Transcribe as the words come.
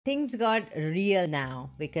Things got real now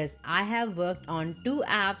because I have worked on two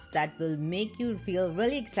apps that will make you feel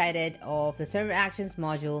really excited of the server actions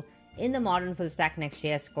module in the modern full stack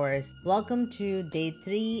Next.js course. Welcome to day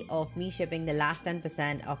 3 of me shipping the last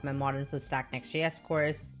 10% of my modern full stack Next.js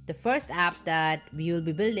course. The first app that we will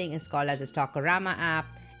be building is called as a Stockorama app.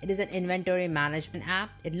 It is an inventory management app.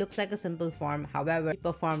 It looks like a simple form. However, we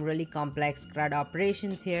perform really complex CRUD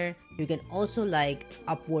operations here. You can also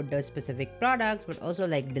upload those specific products, but also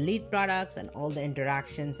delete products and all the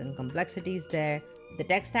interactions and complexities there. The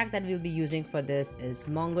tech stack that we'll be using for this is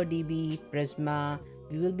MongoDB, Prisma.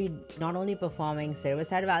 We will be not only performing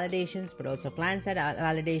server-side validations, but also client-side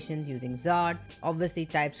validations using Zod, obviously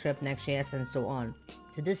TypeScript, Next.js, and so on.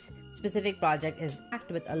 So this specific project is packed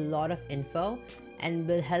with a lot of info and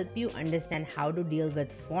will help you understand how to deal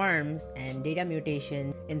with forms and data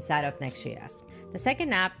mutation inside of Next.js. The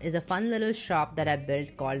second app is a fun little shop that I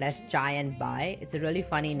built called as Chai and Buy. It's a really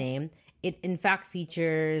funny name. It in fact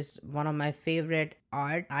features one of my favorite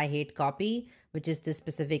art, I Hate Copy, which is this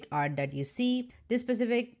specific art that you see. This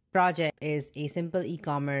specific project is a simple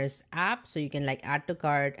e-commerce app, so you can add to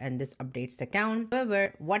cart and this updates the account.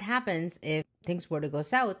 However, what happens if things were to go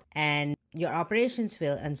south and your operations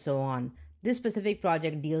fail and so on? This specific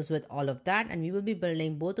project deals with all of that, and we will be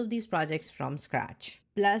building both of these projects from scratch.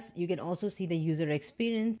 Plus, you can also see the user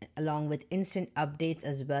experience along with instant updates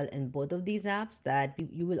as well in both of these apps that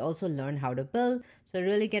you will also learn how to build. So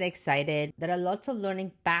really get excited. There are lots of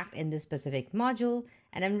learning packed in this specific module,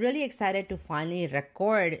 and I'm really excited to finally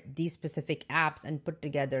record these specific apps and put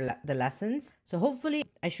together the lessons. So hopefully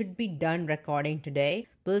I should be done recording today.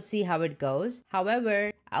 We'll see how it goes.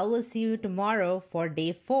 However, I will see you tomorrow for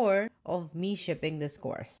day 4 of me shipping this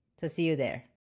course. So see you there.